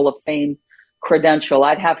for Hall of Fame credential.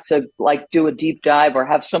 I'd have to do a deep dive or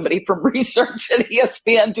have somebody from research at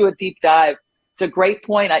ESPN do a deep dive. It's a great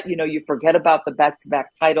point. You forget about the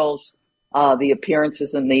back-to-back titles, the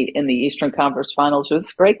appearances in the Eastern Conference Finals.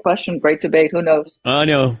 It's a great question, great debate. Who knows? I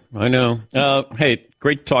know. Hey,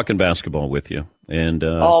 great talking basketball with you. And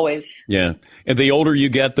always. Yeah. And the older you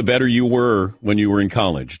get, the better you were when you were in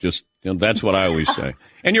college. Just that's what I always say.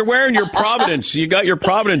 And you're wearing your Providence. You got your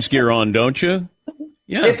Providence gear on, don't you?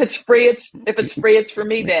 Yeah. If it's free, it's for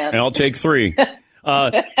me, Dan. And I'll take 3.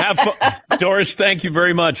 Have fun. Doris, thank you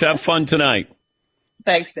very much. Have fun tonight.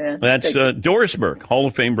 Thanks, Dan. That's Doris Burke, Hall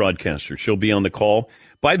of Fame broadcaster. She'll be on the call.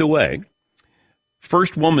 By the way,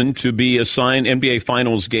 first woman to be assigned NBA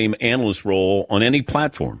Finals game analyst role on any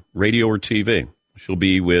platform, radio or TV. She'll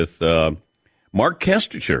be with Mark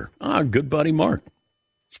Kestecher, good buddy Mark,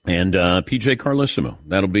 and PJ Carlissimo.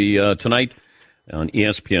 That'll be tonight on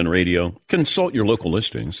ESPN Radio. Consult your local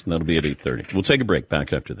listings. That'll be at 8:30. We'll take a break.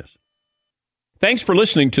 Back after this. Thanks for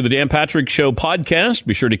listening to the Dan Patrick Show podcast.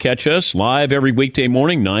 Be sure to catch us live every weekday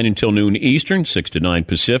morning, 9 until noon Eastern, 6 to 9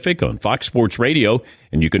 Pacific on Fox Sports Radio.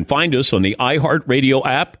 And you can find us on the iHeartRadio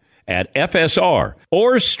app at FSR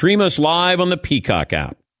or stream us live on the Peacock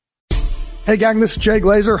app. Hey, gang, this is Jay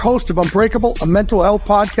Glazer, host of Unbreakable, a mental health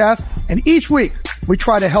podcast. And each week, we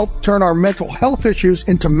try to help turn our mental health issues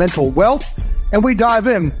into mental wealth. And we dive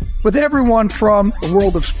in with everyone from the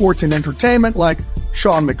world of sports and entertainment, like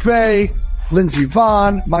Sean McVay, Lindsey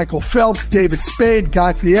Vonn, Michael Phelps, David Spade,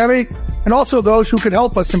 Guy Fieri, and also those who could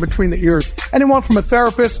help us in between the ears. Anyone from a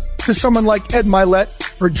therapist to someone like Ed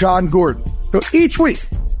Milet or John Gordon. So each week,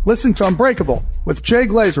 listen to Unbreakable with Jay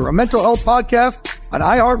Glazer, a mental health podcast on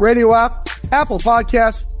iHeartRadio app, Apple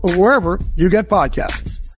Podcasts, or wherever you get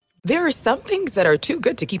podcasts. There are some things that are too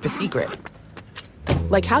good to keep a secret.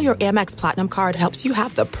 Like how your Amex Platinum card helps you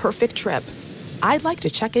have the perfect trip. I'd like to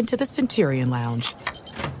check into the Centurion Lounge.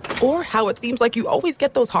 Or how it seems like you always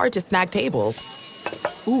get those hard-to-snag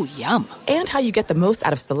tables. Ooh, yum. And how you get the most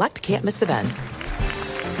out of select can't-miss events.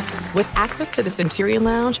 With access to the Centurion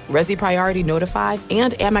Lounge, Resi Priority Notified,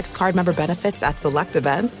 and Amex card member benefits at select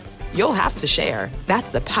events, you'll have to share.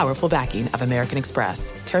 That's the powerful backing of American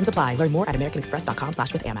Express. Terms apply. Learn more at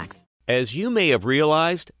americanexpress.com/withAmex. As you may have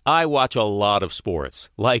realized, I watch a lot of sports.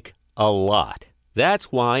 Like, a lot. That's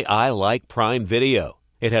why I like Prime Video.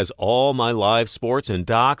 It has all my live sports and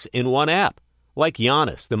docs in one app. Like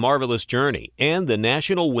Giannis, The Marvelous Journey, and the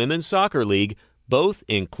National Women's Soccer League, both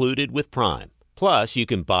included with Prime. Plus, you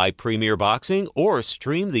can buy Premier Boxing or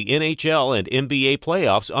stream the NHL and NBA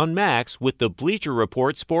playoffs on Max with the Bleacher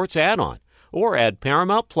Report Sports add-on, or add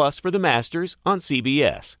Paramount Plus for the Masters on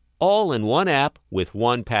CBS. All in one app with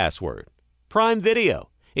one password. Prime Video.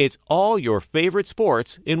 It's all your favorite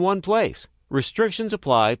sports in one place. Restrictions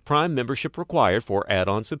apply. Prime membership required for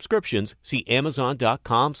add-on subscriptions. See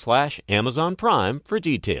Amazon.com/Amazon Prime for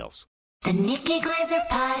details. The Nikki Glaser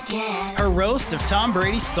Podcast. Her roast of Tom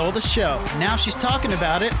Brady stole the show. Now she's talking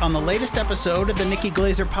about it on the latest episode of the Nikki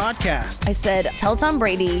Glaser Podcast. I said, tell Tom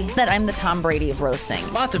Brady that I'm the Tom Brady of roasting.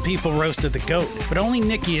 Lots of people roasted the GOAT, but only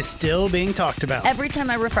Nikki is still being talked about. Every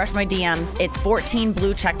time I refresh my DMs, it's 14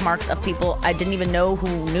 blue check marks of people I didn't even know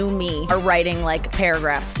who knew me are writing like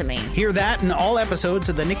paragraphs to me. Hear that in all episodes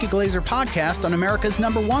of the Nikki Glaser Podcast on America's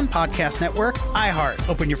 #1 podcast network, iHeart.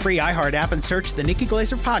 Open your free iHeart app and search the Nikki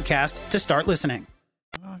Glaser Podcast to start listening.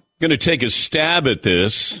 Going to take a stab at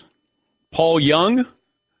this. Paul Young?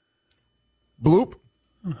 Bloop.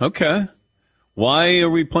 Okay. Why are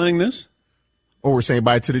we playing this? Oh, we're saying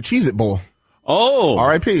bye to the Cheez-It Bowl. Oh.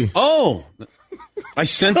 R.I.P. Oh. I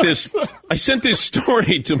sent this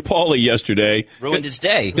story to Paulie yesterday. Ruined his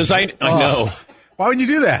day. Because I know. Why would you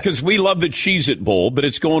do that? Because we love the Cheez-It Bowl, but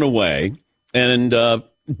it's going away. And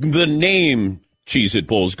the name Cheez-It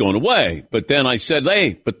Bowl is going away. But then I said,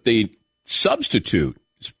 hey, but the substitute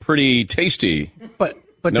is pretty tasty. But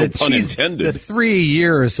no pun intended. The 3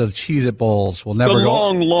 years of Cheez-It Bowls will never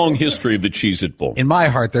go. The long history of the Cheez-It Bowl. In my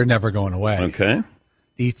heart, they're never going away. Okay.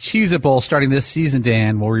 The Cheez-It Bowl starting this season,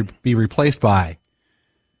 Dan, will be replaced by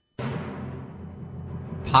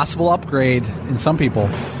possible upgrade in some people.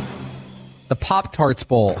 The Pop-Tarts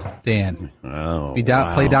Bowl, Dan. Oh,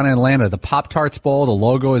 Play down in Atlanta. The Pop-Tarts Bowl, the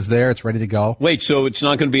logo is there. It's ready to go. Wait, so it's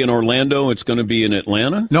not going to be in Orlando? It's going to be in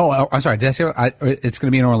Atlanta? No, I'm sorry. It's going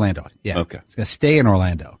to be in Orlando. Yeah. Okay. It's going to stay in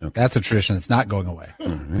Orlando. Okay. That's a tradition that's not going away.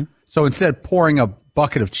 Mm-hmm. So instead of pouring a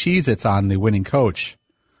bucket of Cheez-Its on the winning coach,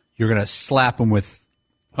 you're going to slap him with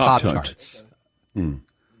Pop-Tarts. Do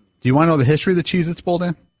you want to know the history of the Cheez-Its Bowl,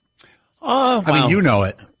 Dan? Wow. I mean, you know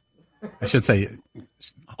it. I should say.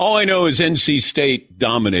 All I know is NC State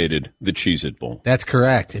dominated the Cheez-It Bowl. That's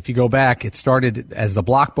correct. If you go back, it started as the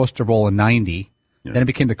Blockbuster Bowl in 90. Yeah. Then it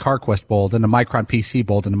became the CarQuest Bowl, then the Micron PC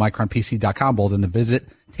Bowl, then the MicronPC.com Bowl, then the Visit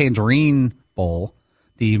Tangerine Bowl,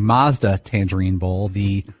 the Mazda Tangerine Bowl,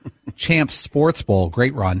 the Champs Sports Bowl,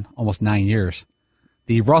 great run, almost 9 years,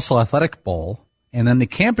 the Russell Athletic Bowl, and then the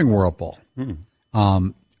Camping World Bowl.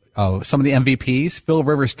 Some of the MVPs, Phil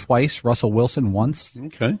Rivers twice, Russell Wilson once.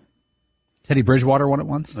 Okay. Teddy Bridgewater won it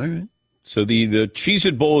once. All right. So the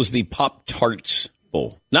Cheez-It Bowl is the Pop-Tarts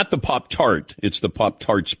Bowl. Not the Pop-Tart. It's the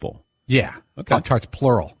Pop-Tarts Bowl. Yeah. Okay. Pop-Tarts,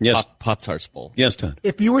 plural. Yes. Pop-Tarts Bowl. Yes, Todd.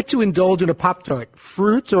 If you were to indulge in a Pop-Tart,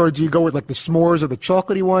 fruit, or do you go with like the s'mores or the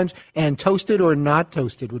chocolatey ones, and toasted or not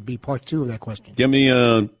toasted would be part 2 of that question. Give me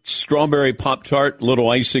a strawberry Pop-Tart, little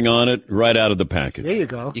icing on it, right out of the package. There you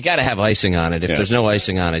go. You got to have icing on it. If there's no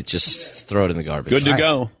icing on it, just throw it in the garbage. Good to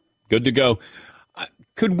go. Good to go.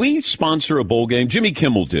 Could we sponsor a bowl game? Jimmy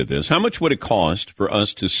Kimmel did this. How much would it cost for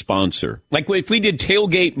us to sponsor? Like if we did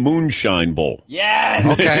Tailgate Moonshine Bowl. Yes.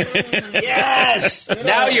 Okay. Yes.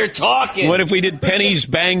 Now you're talking. What if we did Penny's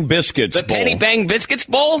Bang Biscuits The Bowl? Penny Bang Biscuits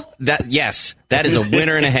Bowl? Yes. That is a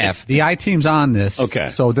winner and a half. The I-Team's on this. Okay.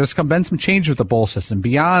 So there's been some change with the bowl system.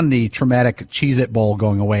 Beyond the traumatic Cheez-It Bowl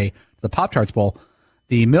going away, the Pop-Tarts Bowl,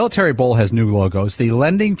 the Military Bowl has new logos. The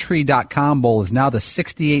LendingTree.com Bowl is now the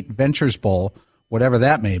 68 Ventures Bowl, whatever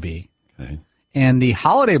that may be. Okay. And the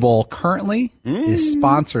Holiday Bowl currently is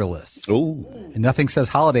sponsorless. Ooh. And nothing says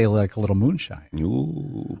holiday like a little moonshine.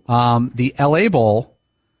 Ooh. The LA Bowl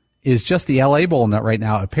is just the LA Bowl right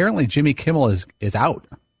now. Apparently Jimmy Kimmel is out.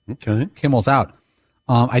 Okay. Kimmel's out.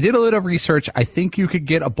 I did a little research. I think you could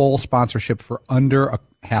get a bowl sponsorship for under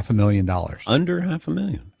 $500,000. Under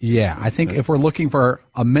 $500,000? Yeah. I think if we're looking for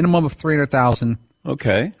a minimum of $300,000,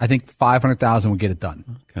 okay, I think $500,000 would get it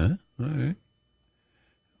done. Okay. All right.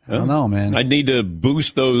 I don't know, man. I'd need to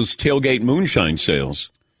boost those tailgate moonshine sales.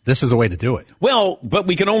 This is a way to do it. Well, but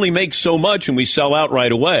we can only make so much and we sell out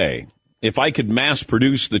right away. If I could mass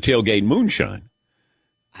produce the tailgate moonshine.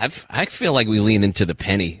 I feel like we lean into the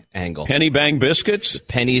penny angle. Penny Bang Biscuits?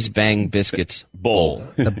 Penny's Bang Biscuits Bowl.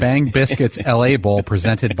 The Bang Biscuits LA Bowl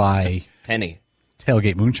presented by Penny.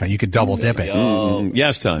 Tailgate Moonshine. You could double dip it.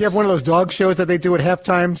 Yes, Tom. You have one of those dog shows that they do at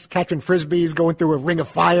halftime, catching frisbees, going through a ring of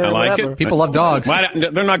fire. I or like whatever. it. People love dogs.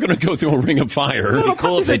 They're not going to go through a ring of fire. Little It'd be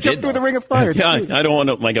cool if puppies they that jump did. through the ring of fire. Yeah, I don't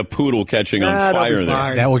want like a poodle catching on Nah, fire that'll be there.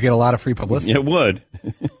 fine. That will get a lot of free publicity. It would.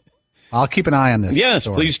 I'll keep an eye on this. Yes,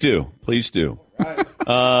 story. please do. Please do.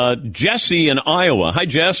 Jesse in Iowa. Hi,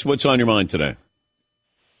 Jess. What's on your mind today?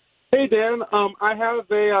 Hey, Dan. I have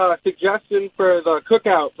a suggestion for the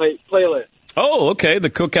cookout playlist. Oh, okay. The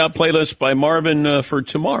Cookout playlist by Marvin for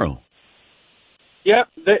tomorrow. Yep.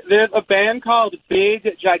 There's a band called Big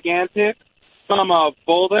Gigantic from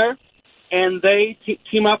Boulder, and they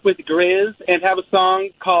team up with Grizz and have a song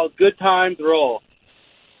called Good Times Roll.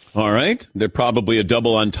 All right. There's probably a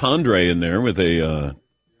double entendre in there with a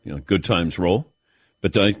Good Times Roll.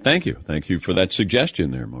 But thank you. Thank you for that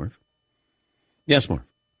suggestion there, Marv. Yes, Marv.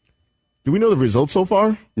 Do we know the results so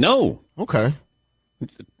far? No. Okay.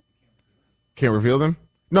 Can't reveal them?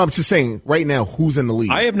 No, I'm just saying, right now, who's in the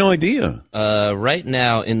lead? I have no idea. Right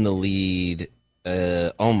now in the lead,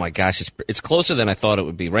 oh my gosh, it's closer than I thought it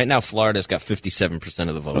would be. Right now, Florida's got 57%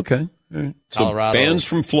 of the vote. Okay. All right. Colorado. So bands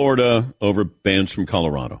from Florida over bands from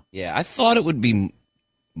Colorado. Yeah, I thought it would be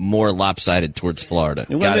more lopsided towards Florida.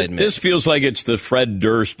 Well, Gotta admit. this feels like it's the Fred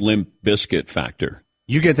Durst Limp Bizkit factor.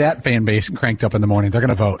 You get that fan base cranked up in the morning, they're going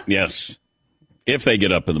to vote. Yes. If they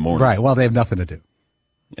get up in the morning. Right. Well, they have nothing to do.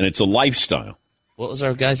 And it's a lifestyle. What was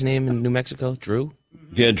our guy's name in New Mexico? Drew?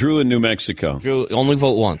 Yeah, Drew in New Mexico. Drew only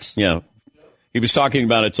vote once. Yeah. He was talking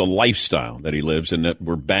about it's a lifestyle that he lives and that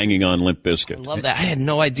we're banging on Limp Bizkit. I love that. I had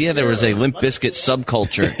no idea there was a Limp Bizkit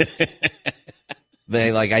subculture.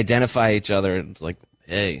 They identify each other and it's like,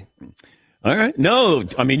 hey. All right. No,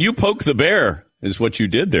 I mean, you poke the bear is what you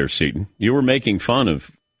did there, Seton. You were making fun of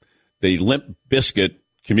the Limp Bizkit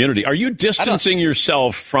community. Are you distancing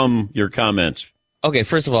yourself from your comments? Okay,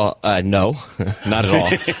 first of all, no, not at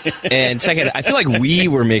all. And second, I feel like we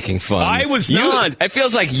were making fun. I was not. It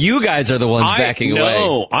feels like you guys are the ones backing away.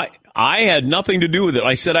 No, I had nothing to do with it.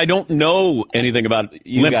 I said I don't know anything about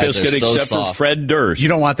Limp Bizkit except for Fred Durst. You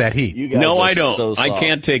don't want that heat. No, I don't. I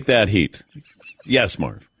can't take that heat. Yes,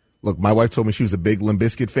 Marv. Look, my wife told me she was a big Limp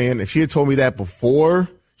Bizkit fan. If she had told me that before,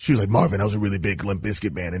 she was like, Marvin, I was a really big Limp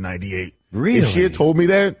Bizkit fan in 98. Really? If she had told me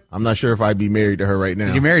that, I'm not sure if I'd be married to her right now.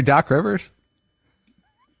 Did you marry Doc Rivers?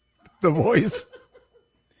 The voice.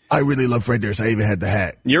 I really love Fred Durst. I even had the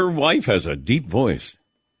hat. Your wife has a deep voice.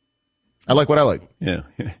 I like what I like. Yeah.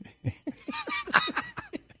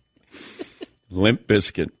 Limp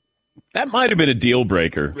Bizkit. That might have been a deal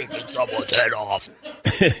breaker. Ripping someone's head off.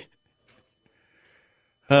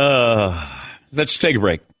 Let's take a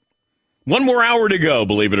break. One more hour to go,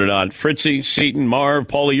 believe it or not. Fritzy, Seton, Marv,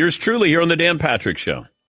 Paulie, yours truly here on the Dan Patrick Show.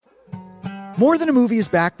 More Than a Movie is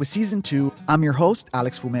back with Season 2. I'm your host,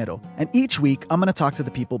 Alex Fumero. And each week, I'm going to talk to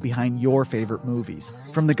the people behind your favorite movies.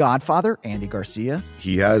 From The Godfather, Andy Garcia.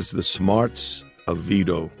 He has the smarts of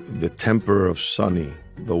Vito, the temper of Sonny,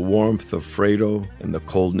 the warmth of Fredo, and the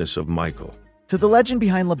coldness of Michael. To the legend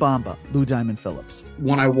behind La Bamba, Lou Diamond Phillips.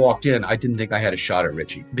 When I walked in, I didn't think I had a shot at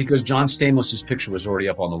Richie because John Stamos' picture was already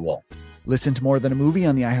up on the wall. Listen to More Than a Movie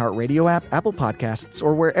on the iHeartRadio app, Apple Podcasts,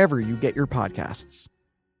 or wherever you get your podcasts.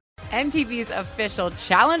 MTV's official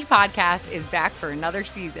Challenge podcast is back for another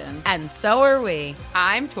season. And so are we.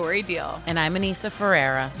 I'm Tori Deal. And I'm Anissa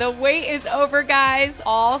Ferreira. The wait is over, guys.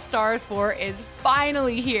 All Stars 4 is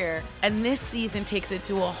finally here. And this season takes it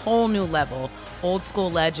to a whole new level. Old school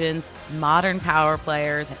legends, modern power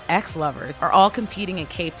players, and ex-lovers are all competing in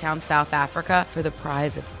Cape Town, South Africa for the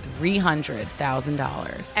prize of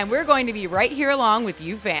 $300,000. And we're going to be right here along with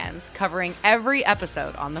you fans, covering every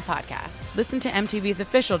episode on the podcast. Listen to MTV's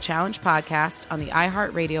official Challenge podcast on the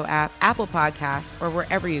iHeartRadio app, Apple Podcasts, or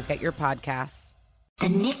wherever you get your podcasts. The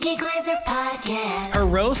Nikki Glaser Podcast. Her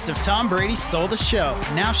roast of Tom Brady stole the show.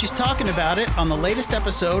 Now she's talking about it on the latest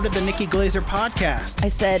episode of the Nikki Glaser Podcast. I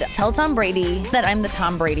said, tell Tom Brady that I'm the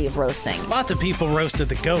Tom Brady of roasting. Lots of people roasted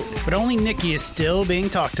the GOAT, but only Nikki is still being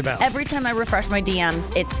talked about. Every time I refresh my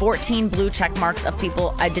DMs, it's 14 blue check marks of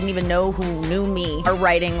people I didn't even know who knew me are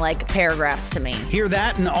writing paragraphs to me. Hear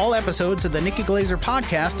that in all episodes of the Nikki Glaser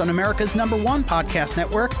Podcast on America's #1 podcast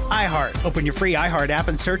network, iHeart. Open your free iHeart app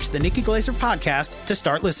and search the Nikki Glaser Podcast to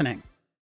start listening.